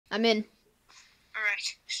I'm in.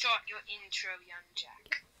 Alright, start your intro, young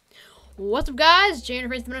Jack. What's up, guys? Jay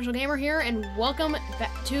Interface, the Potential Gamer here, and welcome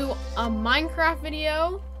back to a Minecraft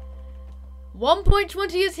video.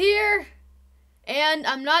 1.20 is here, and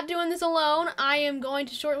I'm not doing this alone. I am going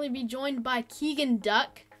to shortly be joined by KeegenDuck.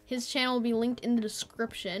 His channel will be linked in the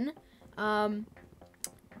description. So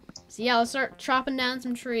yeah, let's start chopping down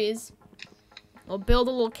some trees. We'll build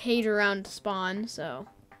a little cage around to spawn, so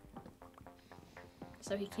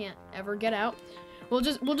he can't ever get out. We'll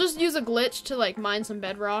just use a glitch to like mine some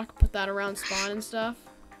bedrock, put that around spawn and stuff.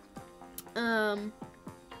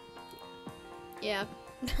 Yeah.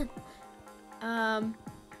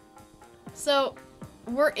 So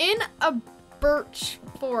we're in a birch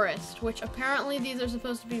forest, which apparently these are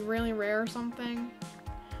supposed to be really rare or something.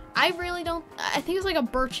 I think it's like a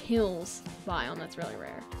birch hills biome that's really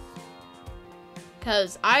rare.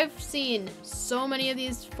 Cause I've seen so many of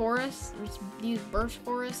these forests, these birch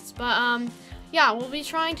forests, but yeah, we'll be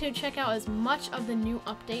trying to check out as much of the new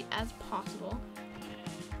update as possible.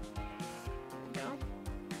 There we go.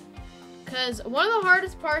 Cause one of the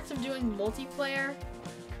hardest parts of doing multiplayer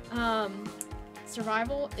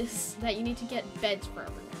survival is that you need to get beds for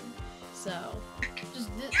everyone. So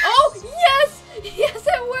just this. Oh yes, yes,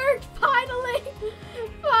 it worked finally,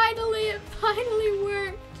 it finally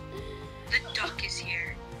worked. The duck is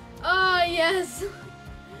here. Oh, yes.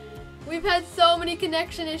 We've had so many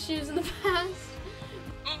connection issues in the past.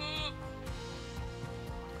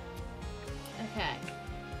 Okay.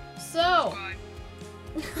 So.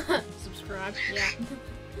 Subscribe, yeah.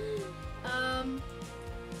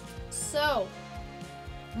 So.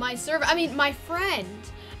 My friend.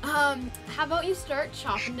 How about you start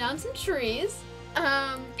chopping down some trees?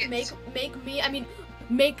 Yes.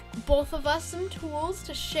 Make both of us some tools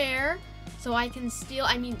to share. So I can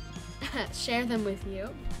share them with you.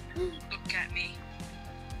 Look at me.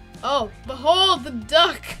 Oh, behold the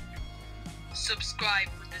duck! Subscribe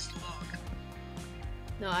for this vlog.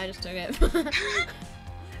 No, I just took it.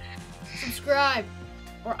 Subscribe,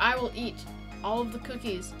 or I will eat all of the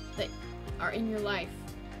cookies that are in your life.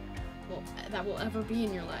 Well, that will ever be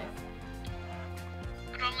in your life.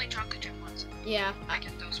 But only chocolate chip ones. Yeah. I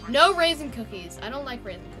get those ones. No raisin cookies. I don't like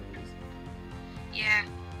raisin cookies. Yeah.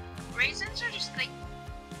 Raisins are just like,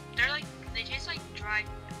 they taste like dried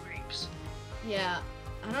grapes. Yeah.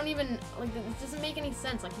 I don't even, like, this doesn't make any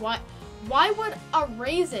sense. Like, why would a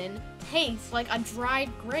raisin taste like a dried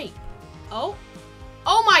grape? Oh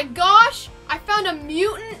my gosh! I found a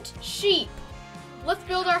mutant sheep. Let's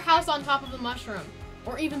build our house on top of the mushroom.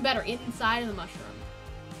 Or even better, inside of the mushroom.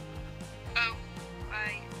 Oh,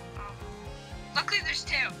 luckily there's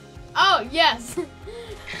two. Oh, yes.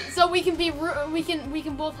 So we can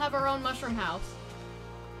both have our own mushroom house.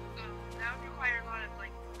 That would require a lot of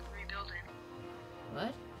like rebuilding.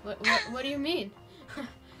 What do you mean?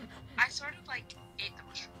 I sort of like ate the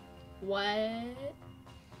mushroom. What?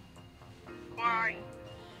 Why?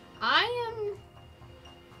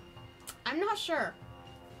 I'm not sure.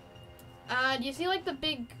 Do you see like the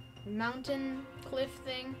big mountain cliff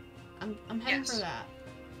thing? I'm heading for that.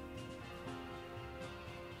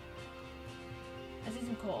 I see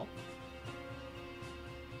some coal.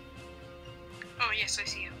 Oh yes, I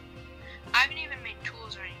see you. I haven't even made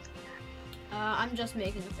tools or anything yet. I'm just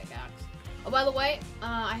making a pickaxe. Oh, by the way,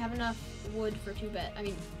 I have enough wood for 2 beds.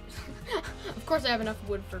 Of course I have enough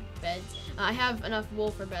wood for beds. I have enough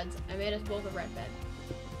wool for beds. I made us both a red bed.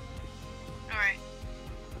 Alright.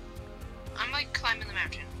 I'm like climbing the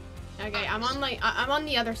mountain. Okay, I'm on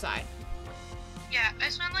the other side. Yeah,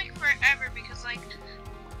 it's been like forever because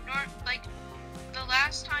the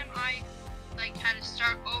last time I like had to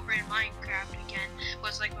start over in Minecraft again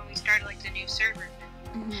was like when we started like the new server.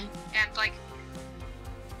 Mm-hmm. And like,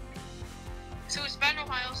 so it's been a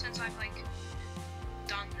while since I've like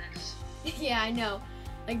done this. Yeah, I know.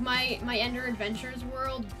 Like my Ender Adventures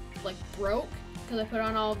world like broke because I put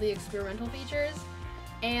on all of the experimental features,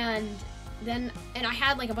 and I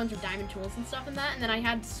had like a bunch of diamond tools and stuff in that, and then I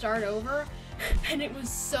had to start over, and it was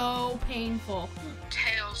so painful.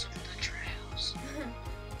 Tales of the Trails.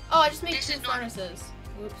 Oh, I just made 2 furnaces.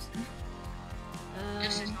 Whoops.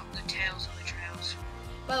 This is not the Tales of the Trails.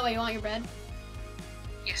 By the way, you want your bed?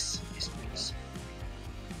 Yes, please.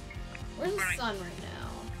 Where's the sun right now?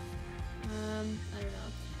 I don't know.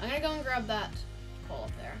 I'm gonna go and grab that coal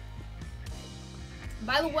up there.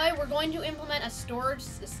 By the way, we're going to implement a storage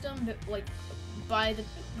system that, like,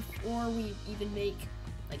 before we even make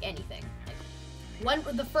like anything. Like,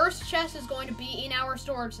 the first chest is going to be in our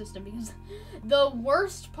storage system, because the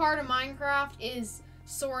worst part of Minecraft is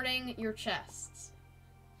sorting your chests.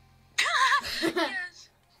 Yes.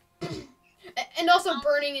 And also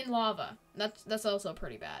burning in lava. That's also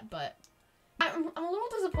pretty bad, but I'm a little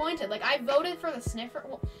disappointed. Like, I voted for the sniffer.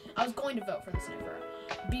 Well, I was going to vote for the sniffer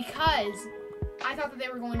because I thought that they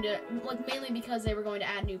were going to, like, mainly because they were going to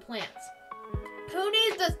add new plants. Who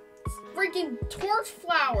needs the freaking torch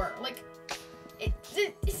flower? Like,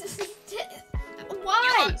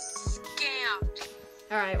 why? You got scammed.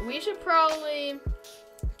 Alright, we should probably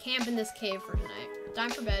camp in this cave for tonight. Time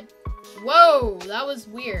for bed. Whoa, that was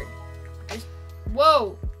weird.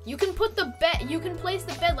 Whoa, you can put the bed, you can place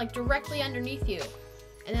the bed like directly underneath you,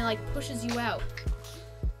 and then like pushes you out.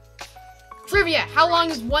 Trivia, how long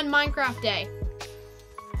is one Minecraft day?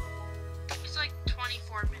 It's like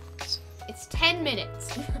 24 minutes. It's 10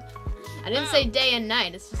 minutes. I didn't say day and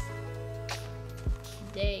night, it's just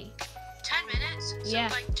day. 10 minutes? So Yeah.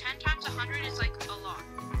 like 10 times 100 is like a lot.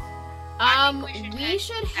 We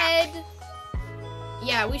should head,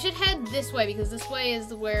 yeah, we should head this way because this way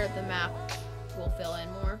is where the map will fill in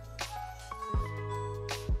more.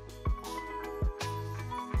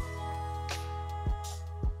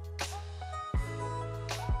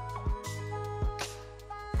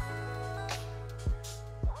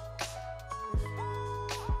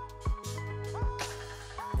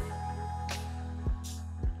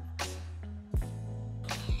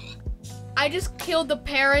 I just killed the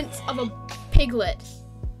parents of a piglet.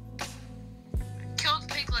 Killed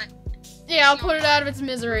piglet. Yeah, I'll put it out of its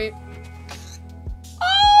misery.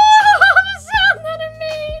 Oh, the sound that it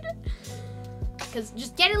made! Because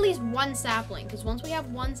just get at least one sapling. Because once we have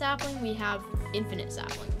one sapling, we have infinite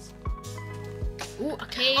saplings. Ooh, a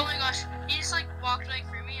cave. Oh my gosh, he just like walked like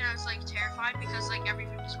through me and I was like terrified because like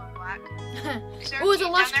everything just went black. Ooh, it's a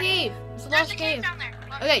lush cave. It's a There's lush a cave cave. down there.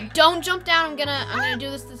 Look. Okay, don't jump down. I'm gonna do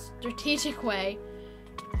this the strategic way.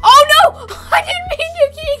 Oh no! I didn't mean to,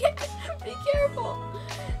 Keegan. Be careful.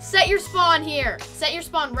 Set your spawn here. Set your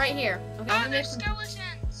spawn right here. Okay. Oh, there's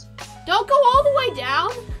skeletons. Don't go all the way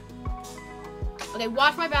down. Okay,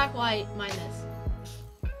 watch my back while I mine this.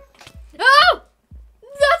 Oh!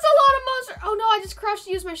 That's a lot of monster. Oh no, I just crushed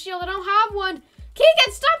to use my shield. I don't have one.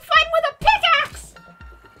 Keegan, stop fighting with a pickaxe!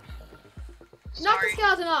 Knock the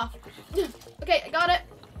skeleton off. Okay, I got it.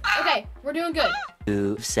 Okay, we're doing good.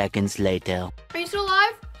 2 seconds later. Are you still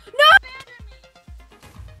alive? No!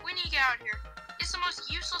 We need to get out of here. It's the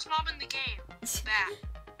most useless mob in the game. Bad.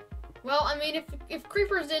 Well, I mean, if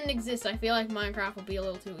creepers didn't exist, I feel like Minecraft would be a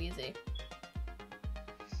little too easy.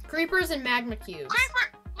 Creepers and magma cubes.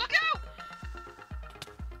 Creeper, look out!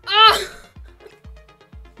 Ah!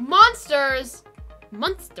 Monsters!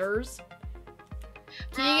 Monsters?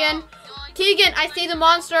 Keegan, Keegan, I see the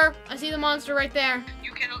monster. I see the monster right there.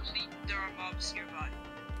 You cannot see. There are mobs nearby.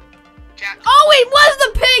 Jack. Oh, it was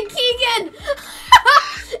the pig, Keegan!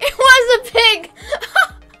 It was a pig!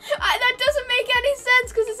 That doesn't make any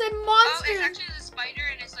sense because it said monster. Oh, it's actually the spider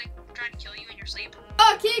and it's like trying to kill you in your sleep.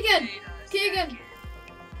 Oh, Keegan! Keegan!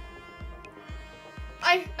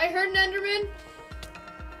 I heard an Enderman.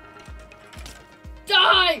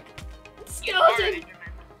 Die! Skeleton!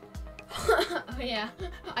 Oh yeah,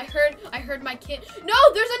 I heard my kid.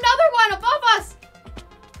 No, there's another one above us.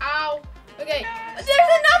 Ow. Okay, there's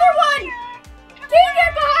another one.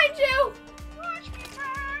 Keegan, behind you.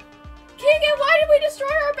 Keegan, why did we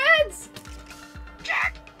destroy our beds?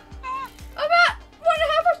 Jack! What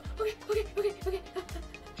happened? Okay.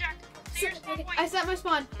 Jack, see your spawn Okay, point. I set my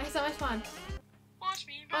spawn. Watch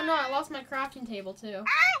me. Oh no, I lost my crafting table too.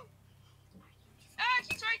 Ow! Ah,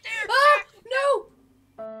 he's right there. Ah, no.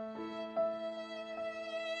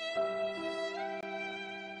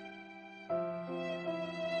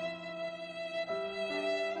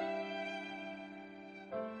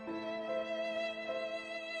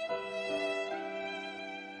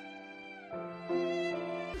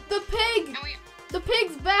 The pig! And we, The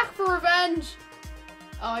pig's back for revenge!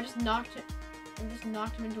 Oh, I just knocked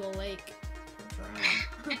him into a lake.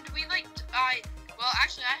 and we like, well,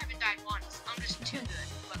 actually, I haven't died once. I'm just too good.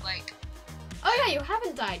 But like, Oh yeah, you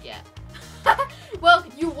haven't died yet. Well,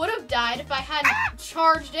 you would have died if I hadn't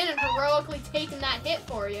charged in and heroically taken that hit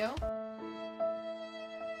for you.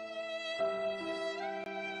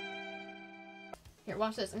 Here,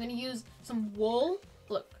 watch this. I'm gonna use some wool.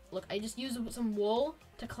 Look, I just used some wool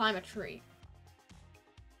to climb a tree.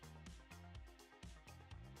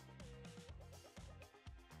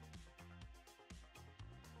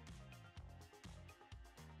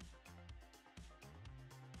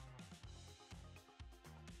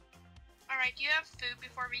 alright, do you have food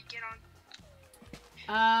before we get on?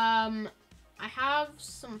 I have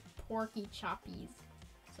some porky choppies.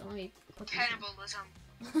 So let me put these in. Cannibalism.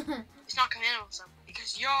 It's not cannibalism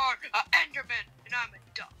because you're an Enderman and I'm a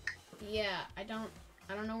duck. Yeah, I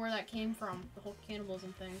I don't know where that came from, the whole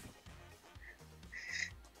cannibalism thing.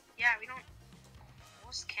 Yeah, we don't.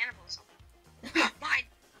 What's cannibalism?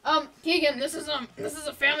 Mine. Keegan, this is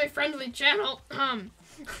a family-friendly channel.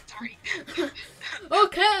 Sorry.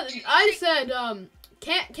 Okay, I said,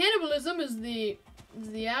 cannibalism is the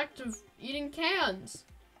act of eating cans.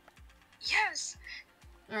 Yes.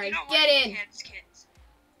 Alright, You don't get like in. Cans, kids.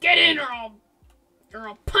 Get in or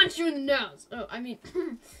I'll punch you in the nose. Oh, I mean,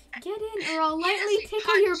 get in or I'll lightly Yes,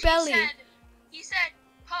 tickle punch. your belly. He said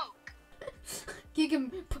poke.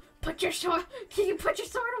 Keegan, put your sword. Keegan, put your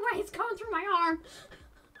sword away. It's going through my arm.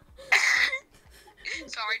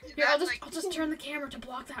 Sorry. Here, I'll just turn the camera to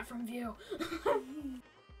block that from view.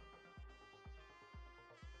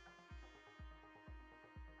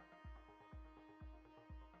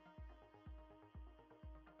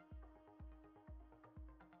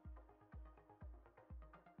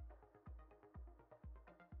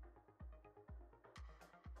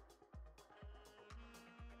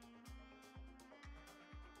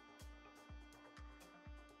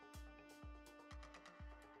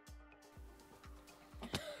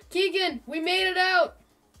 Keegan, we made it out!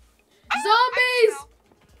 Zombies! I fell.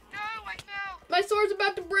 No, I fell. My sword's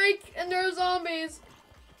about to break, and there are zombies.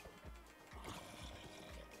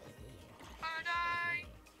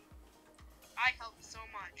 I helped so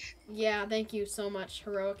much. Yeah, thank you so much,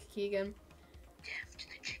 heroic Keegan. Death to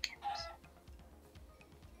the chickens.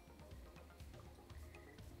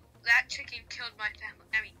 That chicken killed my family.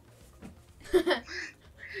 I mean,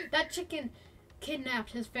 That chicken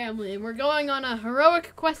kidnapped his family, and we're going on a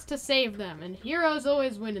heroic quest to save them, and heroes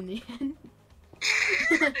always win in the end.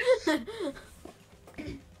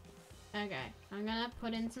 Okay, I'm gonna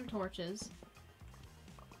put in some torches.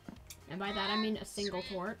 And by that I mean a single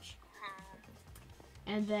torch.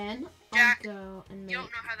 And then Jack, I'll go and make... you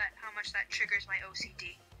don't know how much that triggers my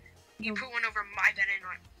OCD. You put one over my bed and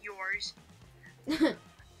not yours.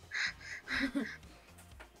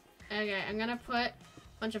 Okay, I'm gonna put a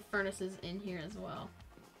bunch of furnaces in here as well.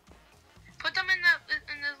 Put them in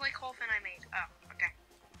the like hole fin I made. Oh, okay.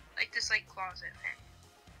 Like this like closet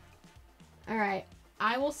fin. Alright,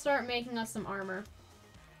 I will start making us some armor.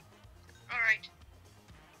 Alright.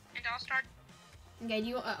 And I'll start. Okay,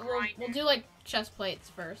 we'll do like chest plates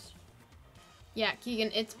first. Yeah,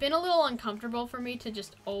 Keegan, it's been a little uncomfortable for me to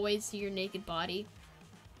just always see your naked body.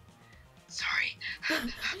 Sorry.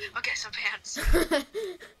 I'll get some pants.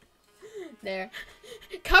 There.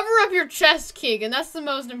 Cover up your chest, Keegan. That's the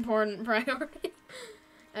most important priority.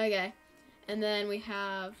 Okay. And then we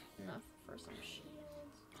have enough for some shields.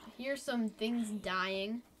 I hear some things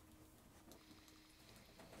dying.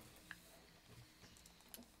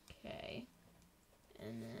 Okay.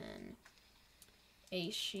 And then a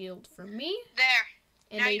shield for me. There.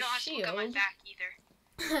 And now a you don't have to look at my shield back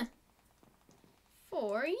either.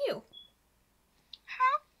 for you.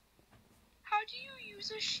 How do you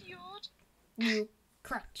use a shield? You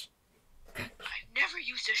crouch. I've never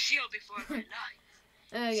used a shield before in my life.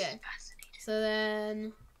 This is Okay. fascinating. So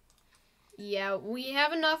then, yeah, we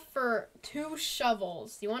have enough for 2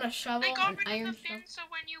 shovels. You want a shovel? They got An rid iron of the fin shovel? so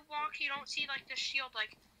when you walk, you don't see like the shield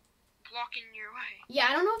like blocking your way. Yeah,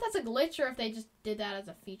 I don't know if that's a glitch or if they just did that as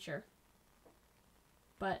a feature.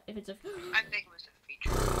 But if it's a... I think it was a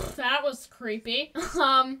feature. That was creepy.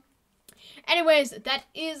 Anyways, that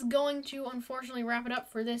is going to unfortunately wrap it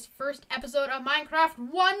up for this first episode of Minecraft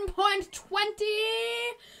 1.20.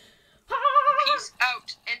 Peace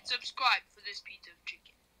out and subscribe for this piece of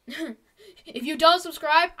chicken. If you don't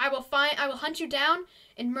subscribe, I will hunt you down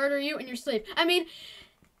and murder you in your sleep. I mean,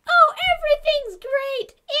 oh, everything's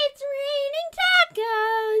great. It's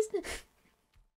raining tacos.